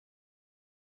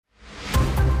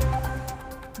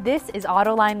This is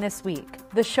Autoline This Week,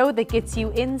 the show that gets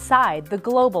you inside the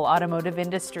global automotive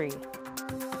industry.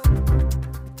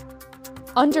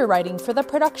 Underwriting for the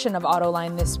production of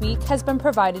Autoline This Week has been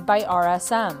provided by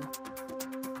RSM.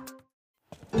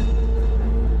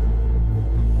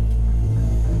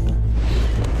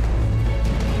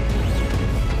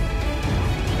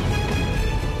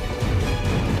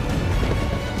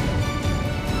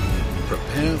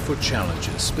 Prepare for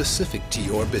challenges specific to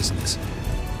your business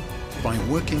by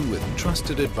working with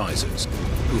trusted advisors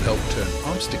who help turn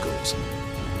obstacles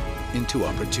into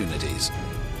opportunities.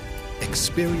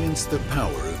 Experience the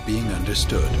power of being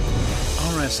understood.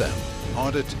 RSM,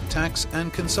 Audit, Tax,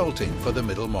 and Consulting for the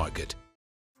Middle Market.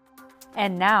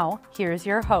 And now, here's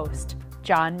your host,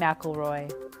 John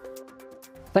McElroy.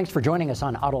 Thanks for joining us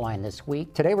on Autoline This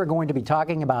Week. Today we're going to be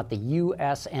talking about the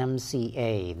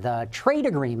USMCA, the trade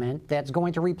agreement that's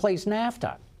going to replace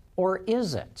NAFTA. Or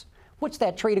is it? What's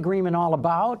that trade agreement all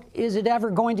about? Is it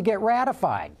ever going to get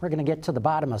ratified? We're going to get to the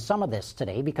bottom of some of this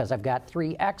today because I've got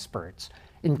three experts,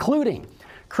 including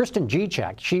Kristen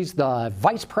Gicek. She's the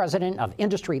Vice President of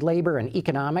Industry, Labor, and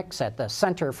Economics at the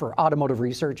Center for Automotive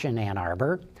Research in Ann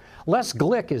Arbor. Les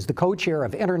Glick is the co-chair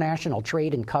of International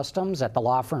Trade and Customs at the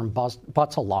law firm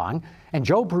Butts Along. And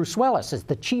Joe Brusuelas is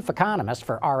the chief economist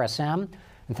for RSM.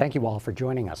 And thank you all for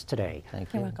joining us today.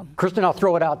 Thank you. You're welcome. Kristen, I'll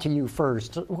throw it out to you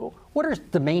first. What are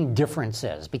the main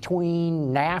differences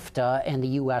between NAFTA and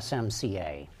the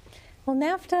USMCA? Well,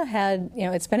 NAFTA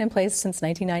it's been in place since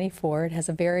 1994. It has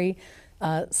a very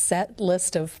set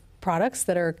list of products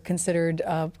that are considered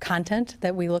content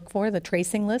that we look for, the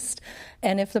tracing list.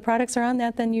 And if the products are on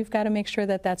that, then you've got to make sure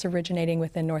that that's originating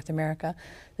within North America.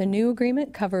 The new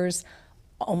agreement covers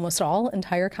almost all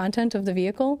entire content of the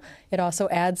vehicle. It also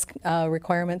adds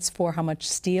requirements for how much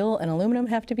steel and aluminum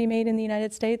have to be made in the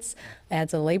United States,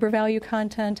 adds a labor value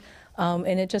content,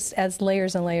 and it just adds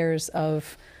layers and layers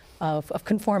of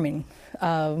conforming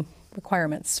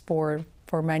requirements for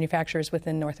manufacturers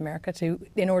within North America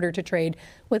in order to trade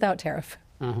without tariff.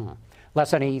 Mm-hmm.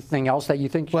 Les, anything else that you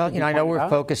think? Well, I know we're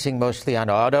focusing mostly on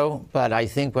auto, but I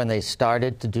think when they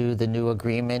started to do the new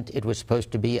agreement, it was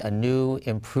supposed to be a new,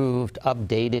 improved,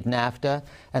 updated NAFTA.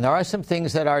 And there are some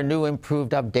things that are new,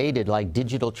 improved, updated, like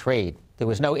digital trade. There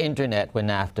was no internet when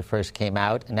NAFTA first came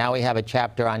out, and now we have a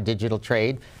chapter on digital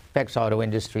trade. Affects auto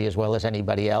industry as well as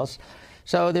anybody else.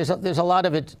 So there's a lot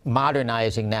of it.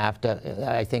 Modernizing NAFTA,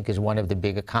 I think, is one of the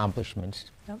big accomplishments.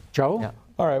 Yep. Joe? Yeah.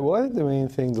 All right, well, I think the main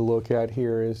thing to look at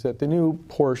here is that the new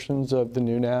portions of the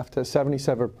new NAFTA,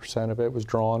 77% of it was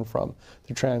drawn from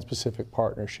the Trans-Pacific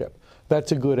Partnership.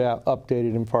 That's a good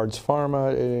updated in parts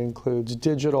pharma. It includes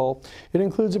digital. It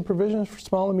includes a provision for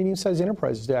small and medium-sized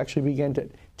enterprises to actually begin to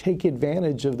take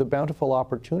advantage of the bountiful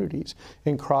opportunities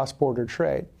in cross-border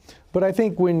trade. But I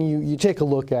think when you take a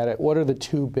look at it, what are the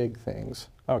two big things?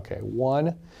 Okay,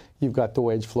 one, you've got the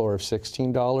wage floor of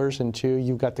 $16, and two,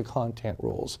 you've got the content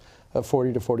rules of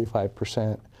 40 to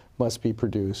 45% must be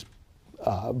produced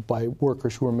by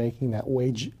workers who are meeting that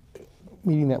wage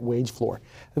floor.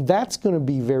 That's going to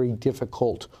be very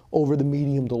difficult over the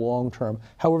medium to long term.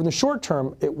 However, in the short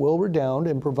term, it will redound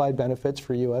and provide benefits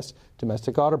for U.S.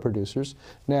 domestic auto producers.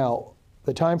 Now,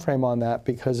 the time frame on that,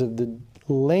 because of the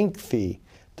lengthy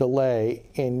delay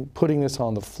in putting this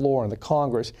on the floor in the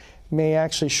Congress, may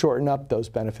actually shorten up those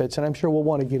benefits, and I'm sure we'll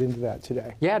want to get into that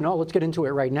today. Yeah, no, let's get into it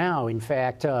right now. In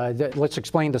fact, let's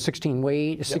explain the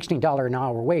 $16 an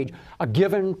hour wage. A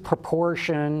given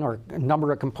proportion or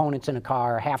number of components in a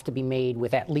car have to be made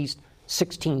with at least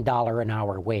 $16 an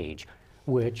hour wage,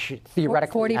 which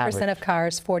theoretically 40% of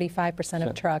cars, 45%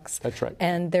 of trucks. That's right.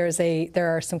 And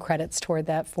there are some credits toward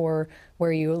that for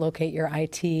where you locate your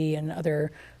IT and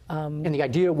other. And the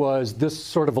idea was this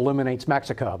sort of eliminates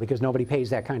Mexico because nobody pays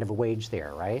that kind of a wage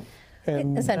there, right?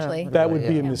 And essentially. That would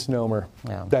be a misnomer.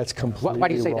 Yeah. That's completely wrong. Why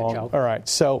do you say that, Joe? All right,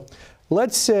 so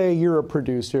let's say you're a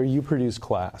producer, you produce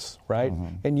glass, right?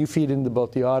 Mm-hmm. And you feed into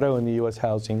both the auto and the U.S.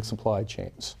 housing supply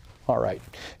chains. All right.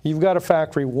 You've got a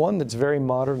factory, one that's very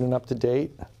modern and up to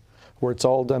date, where it's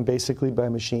all done basically by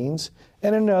machines,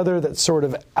 and another that's sort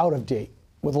of out of date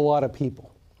with a lot of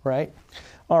people, right?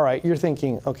 All right, you're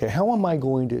thinking, okay, how am I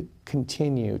going to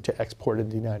continue to export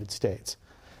into the United States?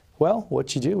 Well,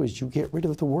 what you do is you get rid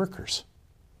of the workers,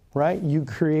 right? You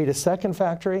create a second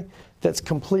factory that's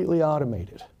completely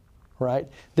automated, right?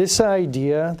 This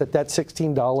idea that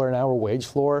 $16 an hour wage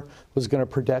floor was going to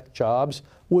protect jobs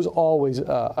was always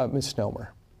a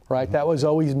misnomer, right? Mm-hmm. That was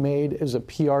always made as a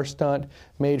PR stunt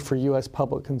made for U.S.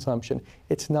 public consumption.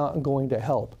 It's not going to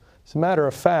help. As a matter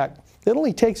of fact, it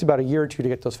only takes about a year or two to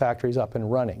get those factories up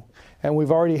and running. And we've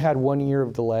already had 1 year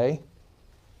of delay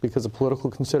because of political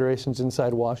considerations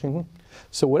inside Washington.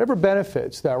 So whatever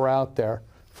benefits that were out there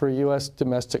for U.S.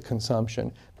 domestic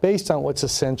consumption, based on what's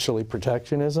essentially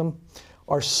protectionism,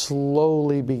 are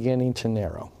slowly beginning to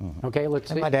narrow. Okay, let's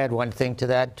see. I might add one thing to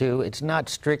that, too. It's not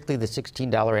strictly the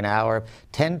 $16 an hour.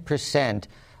 10%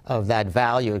 of that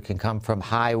value can come from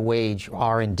high-wage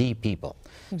R&D people.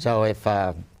 So if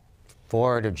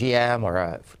Ford or GM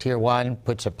or Tier 1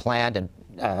 puts a plant and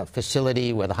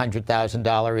facility with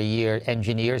 $100,000 a year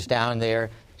engineers down there,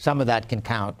 some of that can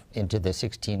count into the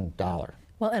 $16.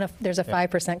 Well, and there's a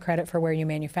 5% credit for where you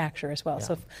manufacture as well. Yeah.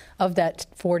 So of that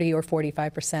 40 or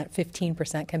 45%,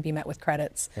 15% can be met with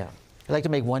credits. Yeah. I'd like to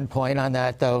make one point on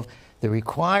that, though. The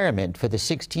requirement for the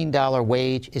 $16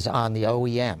 wage is on the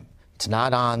OEM. It's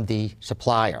not on the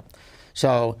supplier.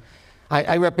 So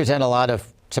I represent a lot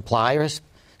of suppliers.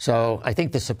 So I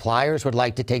think the suppliers would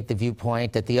like to take the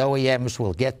viewpoint that the OEMs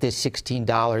will get this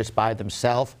 $16 by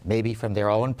themselves, maybe from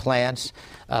their own plants.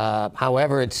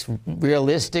 However, it's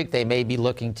realistic. They may be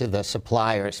looking to the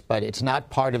suppliers, but it's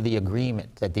not part of the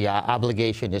agreement that the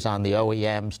obligation is on the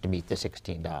OEMs to meet the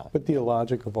 $16. But the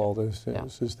logic of all this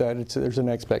is that there's an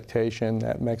expectation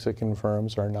that Mexican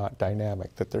firms are not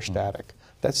dynamic, that they're static.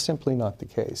 That's simply not the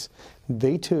case.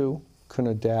 They, too, can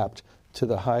adapt to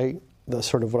the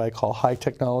sort of what I call high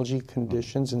technology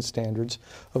conditions and standards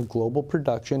of global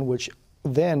production, which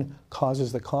then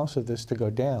causes the cost of this to go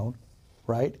down,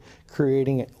 right?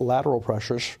 Creating lateral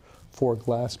pressures for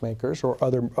glass makers or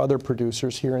other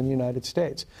producers here in the United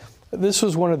States. This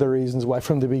was one of the reasons why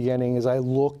from the beginning, as I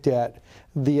looked at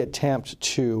the attempt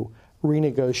to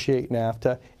renegotiate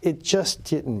NAFTA, it just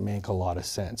didn't make a lot of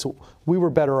sense. We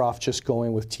were better off just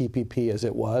going with TPP as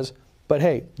it was. But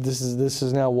hey, this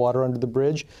is now water under the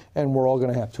bridge, and we're all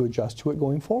going to have to adjust to it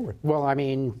going forward. Well, I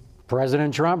mean,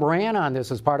 President Trump ran on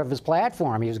this as part of his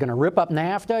platform. He was going to rip up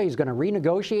NAFTA. He's going to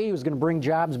renegotiate. He was going to bring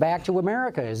jobs back to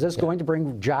America. Is this going to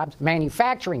bring jobs,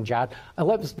 manufacturing jobs?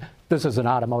 This is an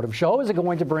automotive show. Is it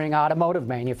going to bring automotive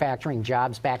manufacturing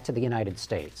jobs back to the United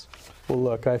States? Well,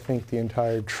 look, I think the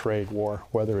entire trade war,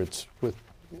 whether it's with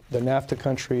the NAFTA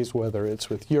countries, whether it's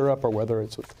with Europe, or whether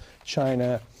it's with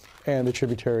China and the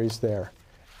tributaries there,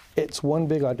 it's one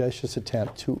big audacious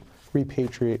attempt to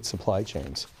repatriate supply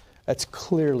chains. That's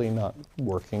clearly not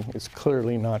working. It's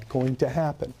clearly not going to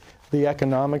happen. The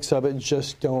economics of it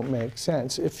just don't make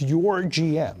sense. If you're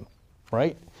GM,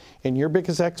 right, and your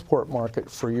biggest export market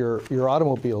for your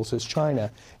automobiles is China,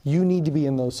 you need to be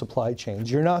in those supply chains.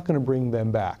 You're not going to bring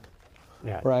them back.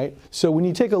 Yeah. Right? So when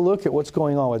you take a look at what's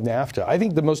going on with NAFTA, I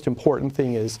think the most important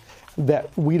thing is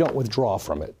that we don't withdraw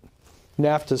from it.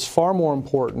 NAFTA is far more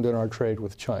important than our trade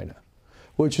with China,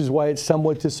 which is why it's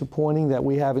somewhat disappointing that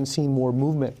we haven't seen more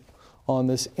movement on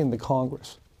this in the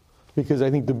Congress. Because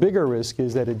I think the bigger risk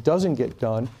is that it doesn't get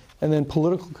done, and then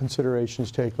political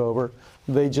considerations take over.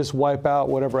 They just wipe out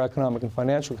whatever economic and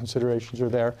financial considerations are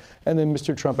there, and then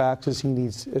Mr. Trump acts as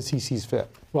he sees fit.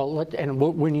 Well,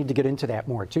 we need to get into that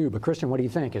more, too. But, Kristen, what do you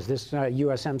think? Is this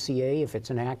USMCA, if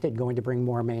it's enacted, going to bring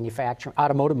more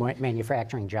automotive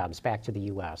manufacturing jobs back to the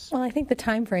U.S.? Well, I think the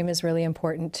time frame is really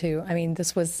important, too. I mean,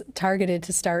 this was targeted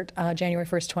to start January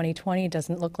 1st, 2020. It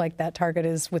doesn't look like that target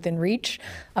is within reach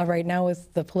right now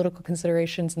with the political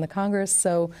considerations in the Congress.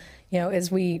 So,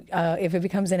 as if it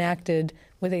becomes enacted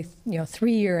with a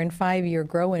 3-year and 5-year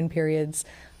grow-in periods,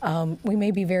 we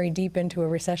may be very deep into a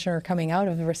recession or coming out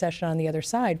of the recession on the other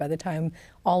side by the time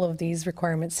all of these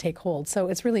requirements take hold. So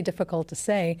it's really difficult to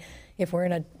say if we're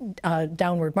in a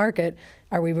downward market,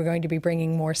 are we going to be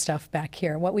bringing more stuff back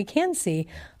here? What we can see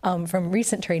from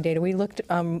recent trade data, we looked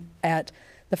at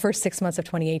the first 6 months of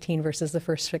 2018 versus the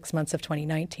first 6 months of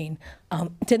 2019.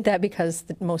 Did that because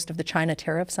most of the China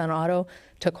tariffs on auto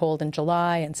took hold in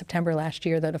July and September last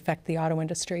year that affect the auto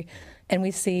industry. And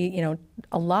we see,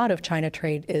 a lot of China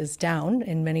trade is down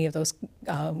in many of those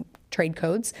trade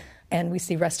codes. And we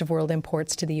see rest of world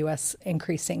imports to the U.S.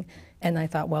 increasing. And I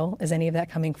thought, well, is any of that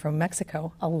coming from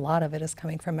Mexico? A lot of it is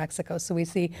coming from Mexico. So we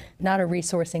see not a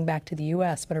resourcing back to the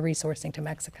U.S., but a resourcing to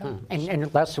Mexico.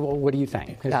 And Les, what do you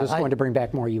think? Is this going to bring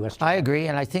back more U.S. jobs? I agree.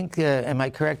 And I think, am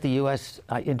I correct, the U.S.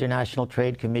 International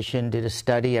Trade Commission did a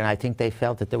study, and I think they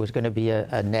felt that there was going to be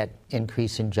a net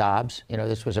increase in jobs.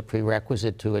 This was a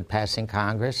prerequisite to it passing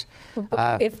Congress.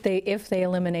 If they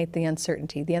eliminate the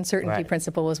uncertainty. The uncertainty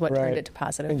principle was what turned it to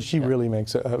positive. And she really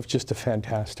makes just a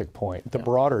fantastic point. The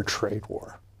broader trade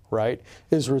war, right,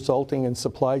 is resulting in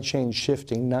supply chain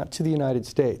shifting, not to the United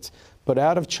States, but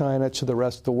out of China to the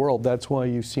rest of the world. That's why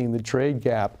you've seen the trade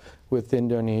gap with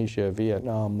Indonesia,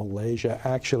 Vietnam, Malaysia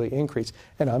actually increase.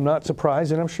 And I'm not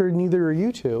surprised, and I'm sure neither are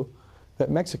you two, that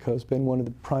Mexico's been one of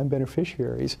the prime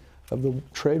beneficiaries of the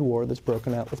trade war that's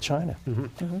broken out with China.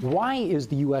 Why is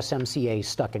the USMCA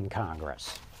stuck in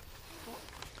Congress?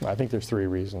 I think there's three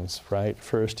reasons, right?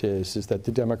 First is that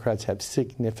the Democrats have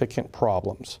significant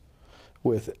problems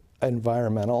with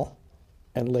environmental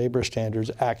and labor standards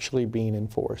actually being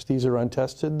enforced. These are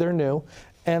untested, they're new,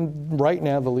 and right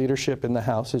now the leadership in the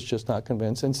House is just not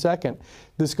convinced. And second,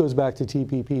 this goes back to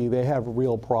TPP. They have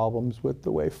real problems with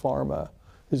the way pharma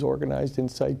is organized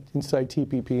inside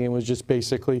TPP and was just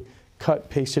basically cut,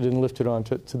 pasted, and lifted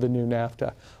onto the new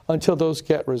NAFTA. Until those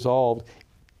get resolved,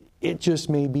 it just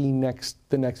may be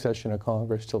the next session of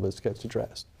Congress till this gets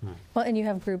addressed. Well, and you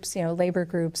have groups, labor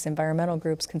groups, environmental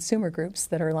groups, consumer groups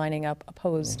that are lining up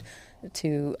opposed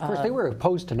to. Of course, they were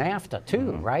opposed to NAFTA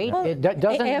too, right? Well, Doesn't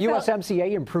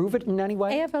USMCA improve it in any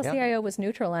way? AFL-CIO was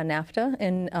neutral on NAFTA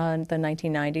in the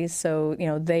 1990s, so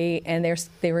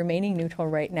they're remaining neutral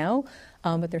right now.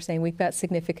 But they're saying we've got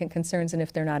significant concerns, and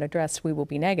if they're not addressed, we will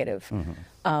be negative.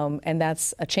 And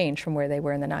that's a change from where they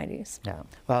were in the 90s. Yeah.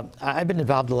 Well, I've been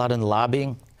involved a lot in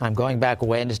lobbying. I'm going back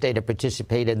Wednesday to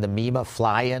participate in the MEMA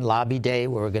Fly-In Lobby Day,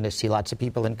 where we're going to see lots of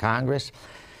people in Congress.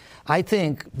 I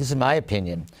think, this is my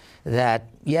opinion, that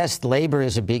yes, labor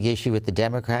is a big issue with the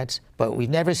Democrats, but we've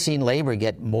never seen labor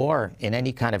get more in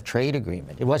any kind of trade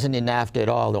agreement. It wasn't in NAFTA at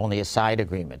all, only a side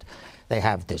agreement. They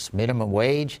have this minimum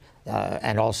wage,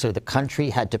 and also the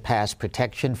country had to pass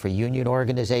protection for union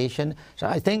organization. So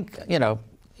I think, in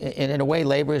a way,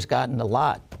 labor has gotten a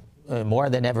lot, more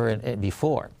than ever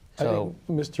before. So, I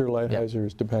think Mr. Lighthizer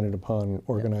is dependent upon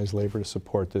organized labor to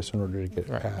support this in order to get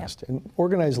it passed. And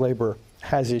organized labor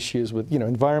has issues with,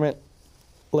 environment,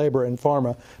 labor, and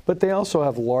pharma, but they also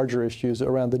have larger issues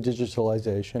around the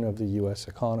digitalization of the U.S.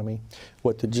 economy,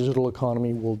 what the digital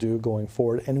economy will do going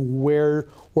forward, and where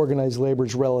organized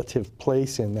labor's relative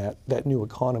place in that new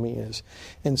economy is.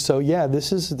 And so, yeah,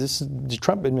 this is the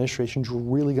Trump administration's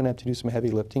really going to have to do some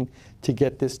heavy lifting to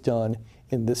get this done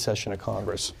in this session of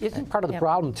Congress. Isn't part of the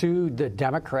problem, too, the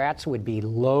Democrats would be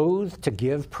loath to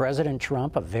give President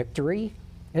Trump a victory?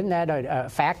 Isn't that a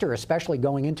factor, especially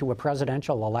going into a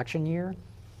presidential election year?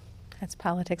 That's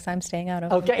politics I'm staying out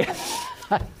of. Okay.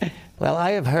 Well,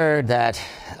 I have heard that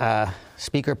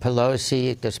Speaker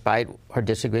Pelosi, despite her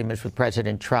disagreements with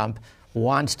President Trump,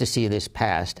 wants to see this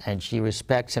passed, and she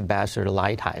respects Ambassador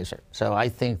Lighthizer. So I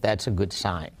think that's a good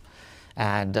sign.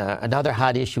 And another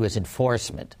hot issue is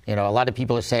enforcement. A lot of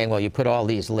people are saying, well, you put all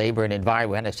these labor and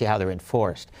environment, we want to see how they're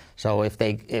enforced. So if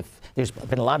there's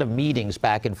been a lot of meetings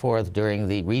back and forth during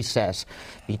the recess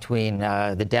between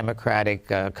the Democratic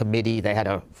committee. They had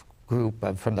a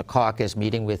group from the caucus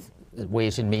meeting with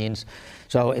Ways and Means.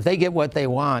 So if they get what they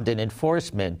want in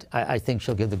enforcement, I think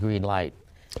she'll give the green light.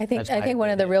 I think one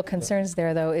of the real concerns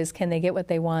there, though, is can they get what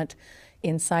they want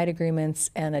in side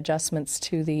agreements and adjustments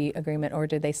to the agreement, or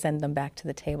do they send them back to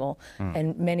the table?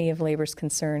 And many of labor's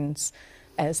concerns,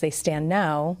 as they stand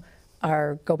now,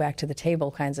 are go back to the table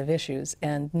kinds of issues,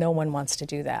 and no one wants to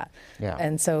do that. Yeah.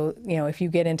 And so, if you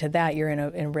get into that, you're in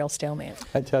a real stalemate.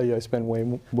 I tell you, I spend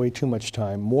way too much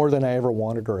time, more than I ever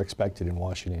wanted or expected, in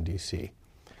Washington, D.C.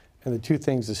 And the two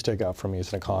things that stick out for me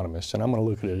as an economist, and I'm going to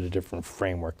look at it in a different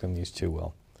framework than these two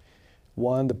will.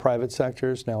 One, the private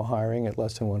sector is now hiring at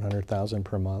less than 100,000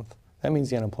 per month. That means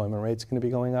the unemployment rate is going to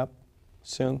be going up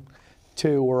soon.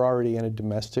 Two, we're already in a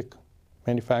domestic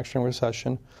manufacturing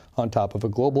recession on top of a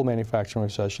global manufacturing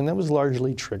recession that was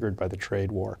largely triggered by the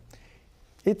trade war.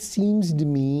 It seems to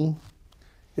me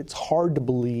it's hard to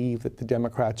believe that the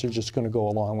Democrats are just going to go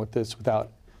along with this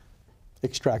without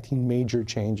extracting major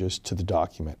changes to the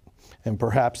document. And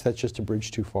perhaps that's just a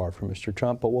bridge too far for Mr.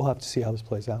 Trump, but we'll have to see how this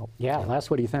plays out. Yeah, Les,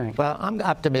 what do you think? Well, I'm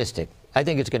optimistic. I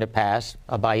think it's going to pass.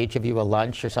 I'll buy each of you a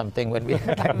lunch or something when we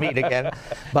meet again.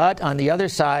 But on the other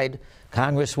side,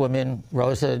 Congresswoman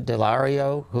Rosa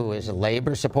DeLauro, who is a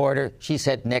labor supporter, she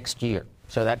said next year.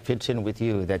 So that fits in with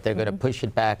you, that they're going to push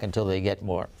it back until they get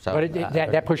more. So, but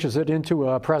that pushes it into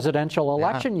a presidential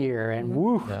election year, and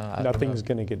woo. Nothing's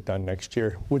going to get done next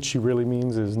year. What she really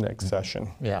means is next session.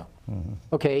 Yeah.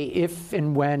 Okay, if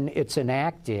and when it's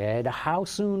enacted, how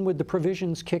soon would the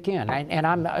provisions kick in? And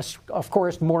I'm, of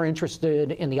course, more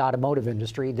interested in the automotive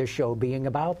industry, this show being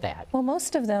about that. Well,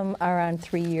 most of them are on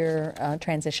 3-year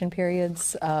transition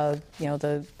periods.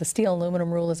 The steel aluminum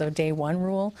rule is a day one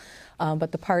rule.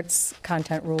 But the parts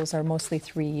content rules are mostly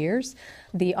 3 years.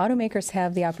 The automakers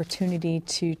have the opportunity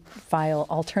to file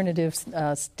alternative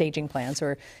staging plans,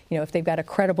 or if they've got a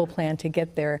credible plan to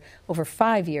get there over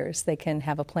 5 years, they can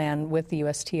have a plan with the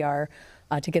USTR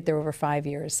to get there over 5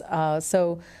 years.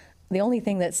 So The only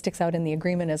thing that sticks out in the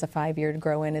agreement as a 5-year to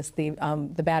grow in is the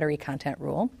battery content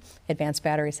rule. Advanced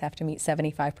batteries have to meet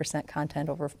 75% content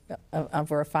over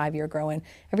a 5-year grow in.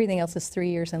 Everything else is 3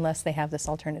 years unless they have this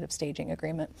alternative staging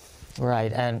agreement.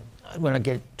 Right, and I don't want to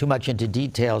get too much into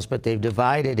details, but they've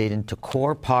divided it into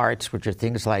core parts, which are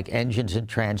things like engines and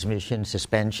transmissions,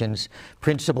 suspensions,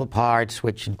 principal parts,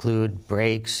 which include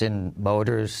brakes and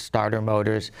motors, starter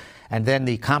motors, and then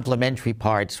the complementary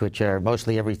parts, which are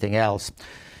mostly everything else.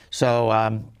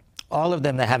 So all of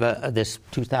them, they have this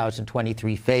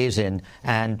 2023 phase-in,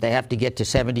 and they have to get to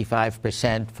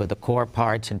 75% for the core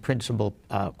parts and principal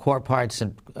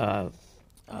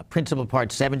principal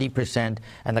parts 70%,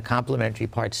 and the complementary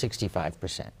parts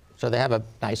 65%. So they have a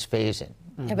nice phase-in.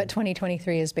 Yeah, but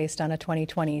 2023 is based on a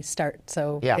 2020 start,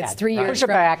 so Yeah. it's 3 years Push it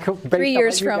from, back, 3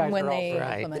 years based on what you from guys when are all they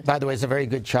for. implement. By the way, it's a very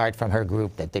good chart from her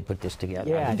group that they put this together.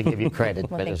 Yeah. I have to give you credit,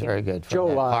 but thank it's you. very good from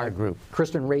Joe, our group.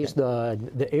 Kristen raised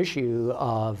the issue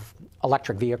of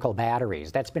electric vehicle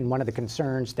batteries. That's been one of the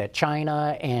concerns that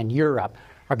China and Europe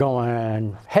are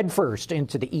going headfirst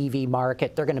into the EV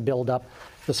market. They're going to build up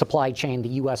the supply chain. The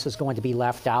U.S. is going to be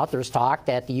left out. There's talk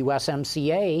that the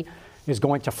USMCA is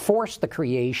going to force the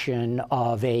creation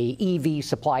of a EV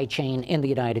supply chain in the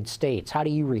United States. How do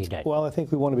you read it? Well, I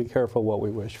think we want to be careful what we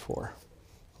wish for,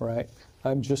 right?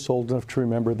 I'm just old enough to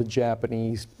remember the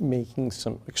Japanese making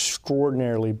some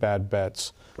extraordinarily bad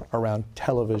bets around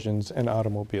televisions and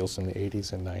automobiles in the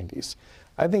 80s and 90s.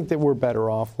 I think that we're better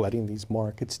off letting these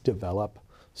markets develop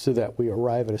so that we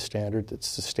arrive at a standard that's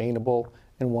sustainable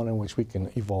and one in which we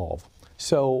can evolve.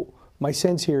 So my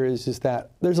sense here is that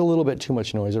there's a little bit too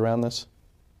much noise around this,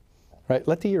 right?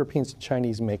 Let the Europeans and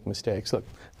Chinese make mistakes. Look,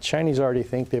 the Chinese already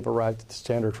think they've arrived at the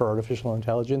standard for artificial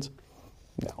intelligence.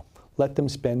 No. Let them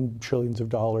spend trillions of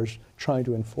dollars trying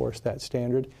to enforce that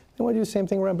standard. They want to do the same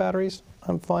thing around batteries.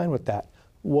 I'm fine with that.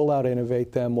 We'll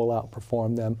out-innovate them. We'll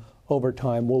outperform them. Over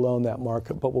time, we'll own that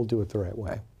market, but we'll do it the right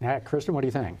way. Kristen, what do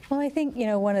you think? Well, I think,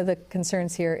 one of the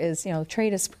concerns here is,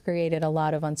 trade has created a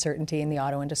lot of uncertainty in the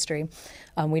auto industry.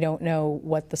 We don't know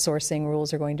what the sourcing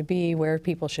rules are going to be, where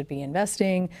people should be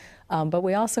investing, but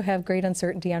we also have great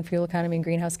uncertainty on fuel economy and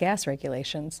greenhouse gas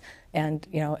regulations and,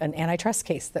 an antitrust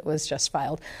case that was just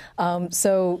filed.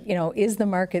 So, is the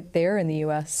market there in the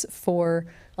U.S. for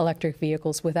electric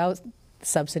vehicles without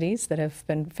subsidies that have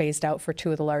been phased out for 2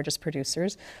 of the largest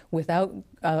producers, without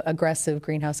aggressive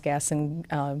greenhouse gas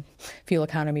and fuel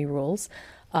economy rules?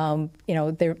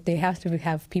 They have to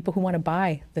have people who want to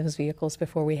buy those vehicles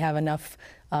before we have enough,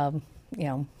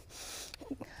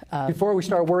 Before we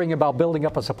start worrying about building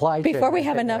up a supply chain. before we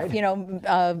have enough,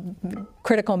 right?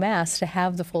 critical mass to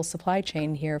have the full supply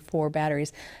chain here for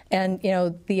batteries. And,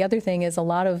 the other thing is a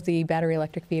lot of the battery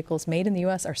electric vehicles made in the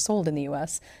U.S. are sold in the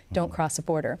U.S., don't cross a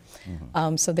border.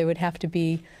 So there would have to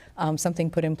be something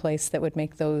put in place that would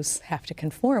make those have to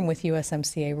conform with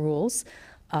USMCA rules.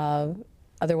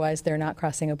 Otherwise, they're not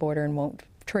crossing a border and won't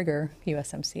trigger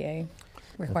USMCA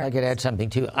If I could add something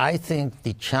too, I think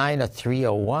the China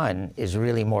 301 is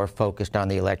really more focused on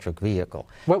the electric vehicle.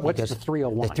 What's the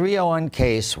 301? The 301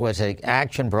 case was an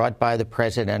action brought by the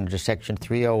president under Section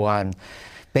 301,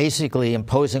 basically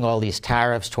imposing all these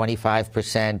tariffs,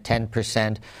 25%,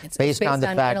 10%, based on the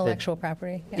fact that intellectual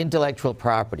property. Yeah. Intellectual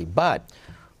property. But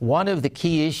one of the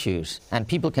key issues, and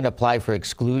people can apply for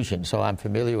exclusion, so I'm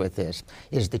familiar with this,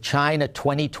 is the China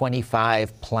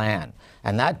 2025 plan.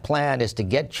 And that plan is to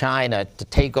get China to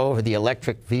take over the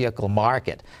electric vehicle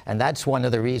market. And that's one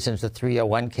of the reasons the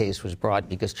 301 case was brought,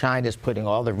 because China is putting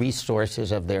all the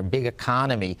resources of their big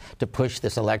economy to push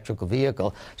this electrical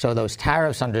vehicle. So those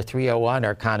tariffs under 301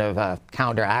 are kind of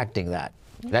counteracting that.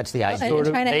 That's the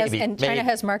idea. And China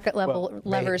has market level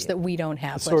levers that we don't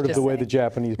have. Sort of the way the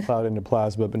Japanese plowed into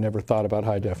plasma but never thought about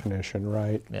high definition,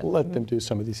 right? Yeah. Let them do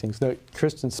some of these things. Now,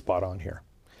 Kristen's spot on here.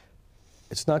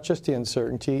 It's not just the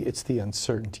uncertainty, it's the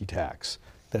uncertainty tax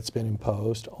that's been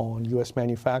imposed on U.S.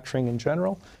 manufacturing in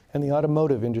general and the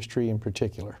automotive industry in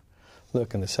particular.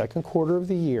 Look, in the second quarter of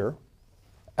the year,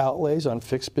 outlays on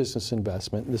fixed business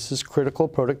investment, this is critical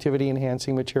productivity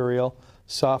enhancing material,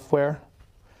 software,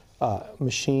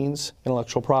 machines,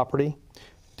 intellectual property,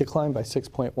 declined by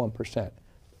 6.1%.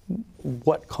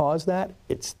 What caused that?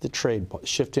 It's the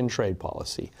shift in trade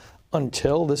policy.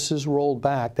 Until this is rolled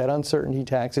back, that uncertainty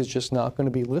tax is just not going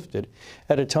to be lifted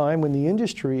at a time when the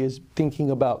industry is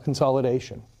thinking about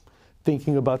consolidation,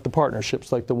 thinking about the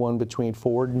partnerships like the one between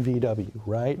Ford and VW,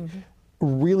 right?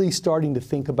 Really starting to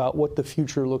think about what the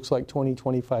future looks like 20,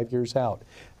 25 years out.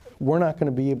 We're not going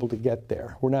to be able to get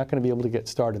there. We're not going to be able to get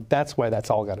started. That's why that's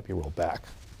all got to be rolled back.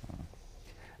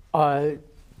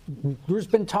 There's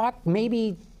been talk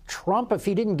maybe Trump, if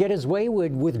he didn't get his way,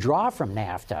 would withdraw from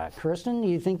NAFTA. Kirsten, do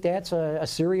you think that's a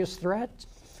serious threat?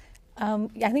 I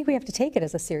think we have to take it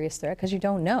as a serious threat because you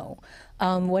don't know.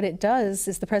 What it does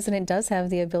is the president does have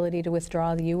the ability to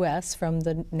withdraw the U.S. from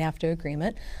the NAFTA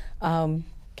agreement.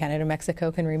 Canada and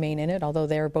Mexico can remain in it, although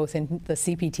they're both in the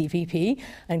CPTPP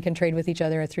and can trade with each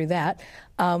other through that.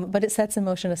 But it sets in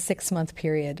motion a 6-month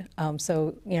period.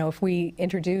 So, if we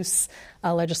introduce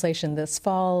legislation this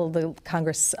fall, the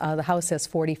House has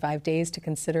 45 days to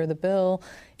consider the bill,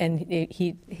 and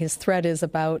his threat is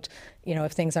about,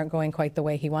 if things aren't going quite the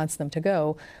way he wants them to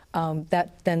go,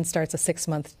 that then starts a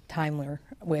 6-month timer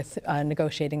with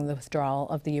negotiating the withdrawal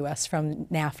of the U.S. from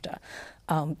NAFTA.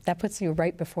 That puts you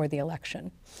right before the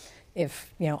election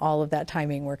if, all of that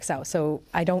timing works out. So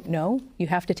I don't know. You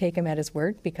have to take him at his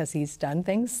word because he's done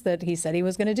things that he said he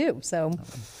was going to do. So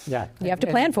yeah, you have to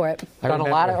plan for it. Not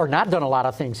done a lot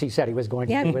of things he said he was going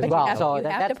to do as well. You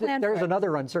have to plan there's for it.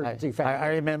 Another uncertainty factor. I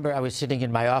remember I was sitting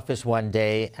in my office one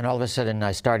day, and all of a sudden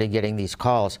I started getting these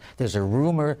calls. There's a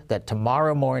rumor that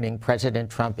tomorrow morning President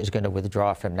Trump is going to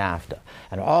withdraw from NAFTA.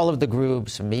 And all of the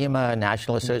groups, MEMA,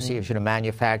 National Association of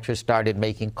Manufacturers, started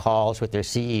making calls with their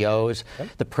CEOs.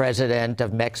 The President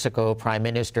of Mexico, Prime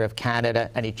Minister of Canada,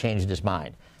 and he changed his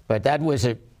mind. But that was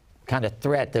a kind of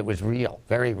threat that was real,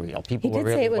 very real. People were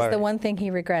really He did say it was worried. the one thing he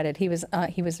regretted. He was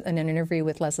in an interview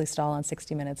with Leslie Stahl on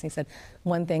 60 Minutes. He said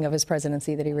one thing of his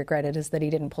presidency that he regretted is that he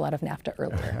didn't pull out of NAFTA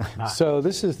earlier. So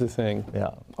this is the thing.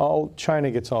 Yeah. China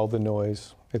gets all the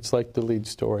noise. It's like the lead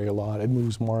story a lot. It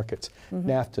moves markets.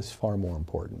 NAFTA is far more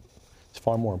important. It's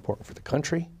far more important for the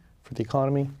country, for the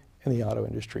economy, and the auto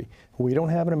industry. We don't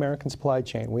have an American supply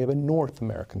chain. We have a North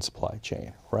American supply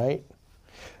chain, right?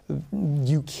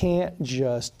 You can't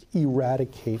just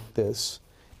eradicate this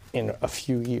in a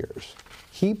few years.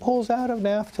 He pulls out of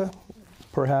NAFTA,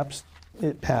 perhaps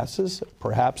it passes,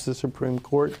 perhaps the Supreme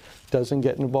Court doesn't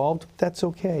get involved. That's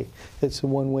okay. It's a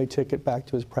one-way ticket back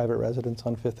to his private residence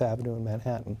on Fifth Avenue in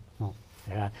Manhattan. Oh,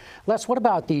 yeah. Les, what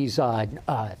about these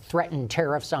threatened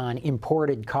tariffs on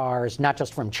imported cars, not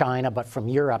just from China, but from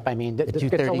Europe? I mean, this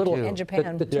gets a little... And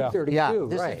Japan. The 232, Yeah,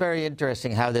 this right. is very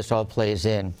interesting how this all plays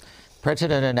in.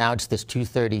 President announced this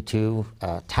 232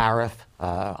 tariff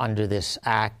under this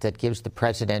act that gives the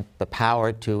president the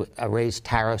power to raise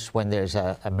tariffs when there's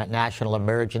a national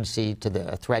emergency,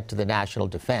 a threat to the national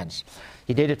defense.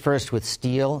 He did it first with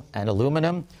steel and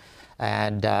aluminum,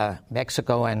 and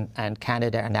Mexico and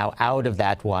Canada are now out of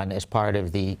that one as part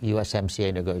of the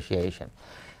USMCA negotiation.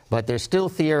 But they're still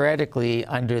theoretically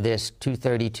under this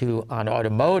 232 on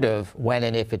automotive when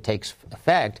and if it takes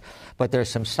effect. But there's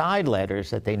some side letters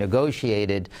that they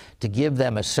negotiated to give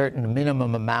them a certain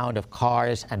minimum amount of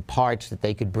cars and parts that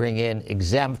they could bring in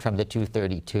exempt from the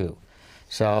 232.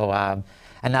 So,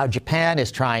 and now Japan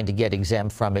is trying to get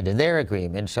exempt from it in their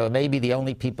agreement. So maybe the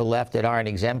only people left that aren't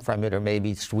exempt from it are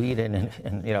maybe Sweden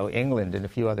and England and a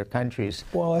few other countries.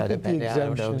 Well, I think the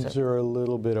exemptions are a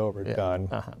little bit overdone.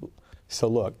 Yeah. So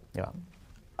look,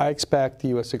 I expect the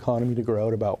U.S. economy to grow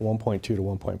at about 1.2 to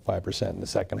 1.5% in the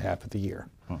second half of the year.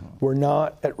 We're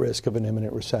not at risk of an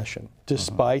imminent recession,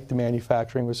 despite the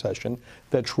manufacturing recession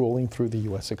that's rolling through the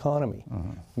U.S. economy.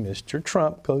 Mr.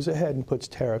 Trump goes ahead and puts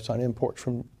tariffs on imports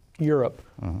from Europe,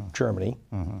 Germany,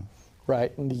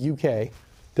 right, and the U.K.,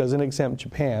 doesn't exempt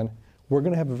Japan. We're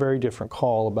going to have a very different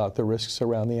call about the risks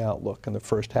around the outlook in the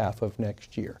first half of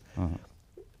next year.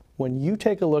 When you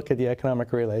take a look at the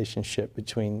economic relationship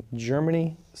between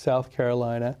Germany, South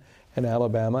Carolina, and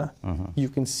Alabama, you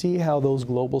can see how those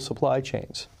global supply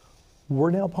chains,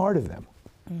 we're now part of them.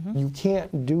 You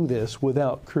can't do this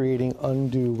without creating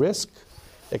undue risk,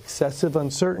 excessive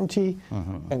uncertainty,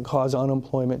 and cause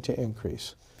unemployment to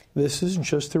increase. This is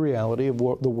just the reality of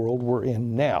the world we're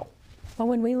in now. Well,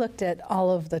 when we looked at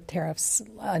all of the tariffs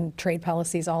and trade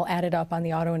policies all added up on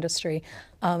the auto industry,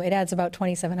 it adds about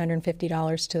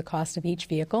 $2,750 to the cost of each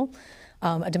vehicle.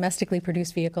 A domestically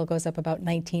produced vehicle goes up about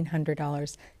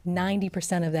 $1,900.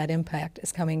 90% of that impact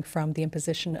is coming from the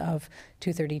imposition of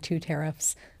 232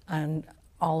 tariffs on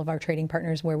all of our trading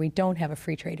partners where we don't have a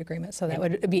free trade agreement. So that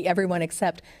would be everyone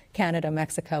except Canada,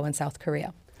 Mexico, and South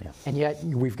Korea. Yeah. And yet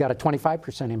we've got a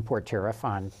 25% import tariff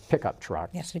on pickup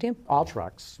trucks. Yes, we do. All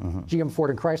trucks. GM, Ford,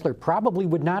 and Chrysler probably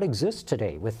would not exist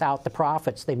today without the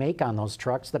profits they make on those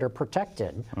trucks that are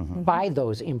protected by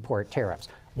those import tariffs.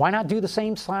 Why not do the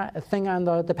same thing on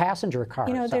the passenger car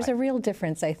side? There's a real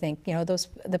difference, I think.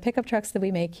 The pickup trucks that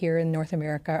we make here in North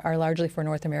America are largely for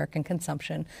North American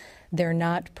consumption. They're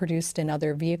not produced in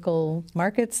other vehicle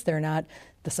markets. The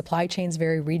supply chain's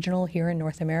very regional here in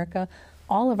North America.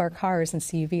 All of our cars and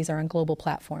CUVs are on global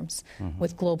platforms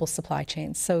with global supply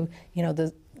chains. So,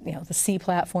 the C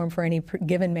platform for any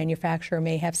given manufacturer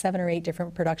may have 7 or 8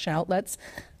 different production outlets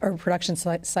or production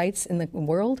sites in the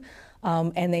world,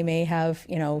 and they may have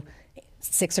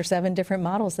 6 or 7 different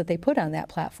models that they put on that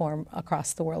platform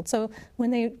across the world. So when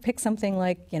they pick something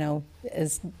like,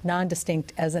 as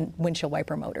non-distinct as a windshield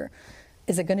wiper motor,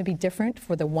 is it going to be different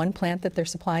for the one plant that they're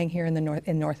supplying here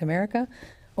in North America?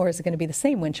 Or is it going to be the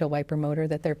same windshield wiper motor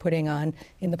that they're putting on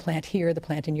in the plant here, the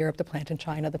plant in Europe, the plant in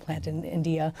China, the plant in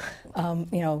India?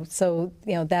 So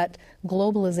that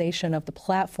globalization of the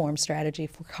platform strategy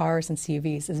for cars and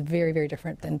CUVs is very, very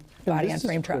different than body and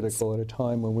frame trucks. This is critical at a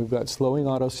time when we've got slowing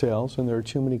auto sales and there are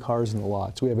too many cars in the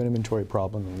lots. We have an inventory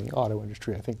problem in the auto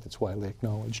industry. I think that's widely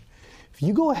acknowledged. If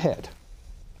you go ahead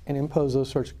and impose those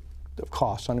sorts of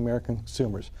costs on American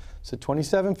consumers, so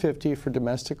 $2,750 for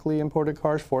domestically imported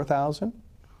cars, $4,000.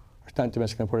 Not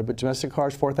domestically imported, but domestic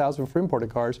cars, $4,000 for imported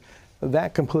cars.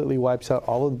 That completely wipes out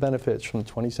all of the benefits from the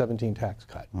 2017 tax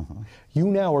cut. You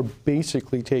now are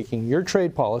basically taking your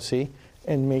trade policy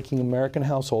and making American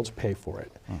households pay for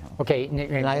it. Okay,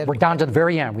 we're down to the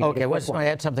very end. Okay, I just want to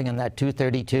add something on that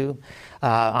 232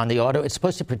 on the auto. It's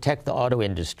supposed to protect the auto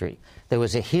industry. There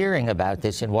was a hearing about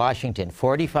this in Washington.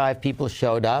 45 people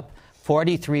showed up.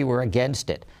 43 were against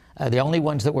it. The only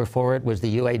ones that were for it was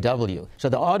the UAW. So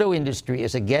the auto industry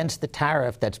is against the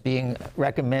tariff that's being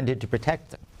recommended to protect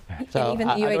them. So, and even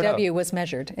the UAW was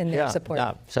measured in their support.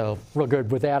 So real good.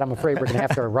 With that, I'm afraid we're going to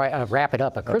have to wrap it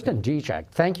up. Kristen Gieschek,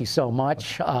 thank you so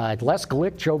much. Les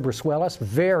Glick, Joe Bruswelis,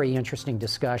 very interesting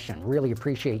discussion. Really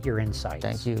appreciate your insights.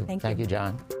 Thank you. Thank you,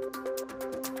 John.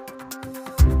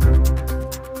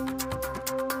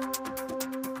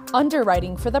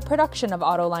 Underwriting for the production of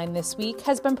Autoline this week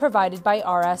has been provided by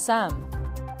RSM.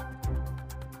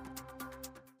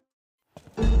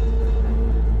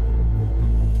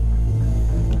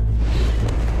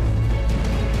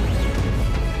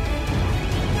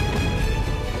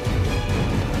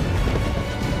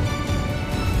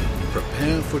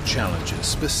 Prepare for challenges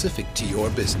specific to your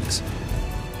business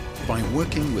by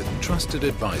working with trusted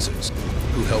advisors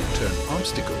who help turn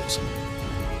obstacles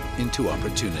into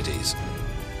opportunities.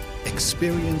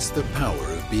 Experience the power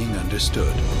of being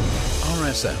understood.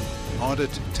 RSM,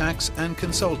 Audit, Tax, and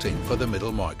Consulting for the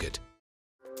Middle Market.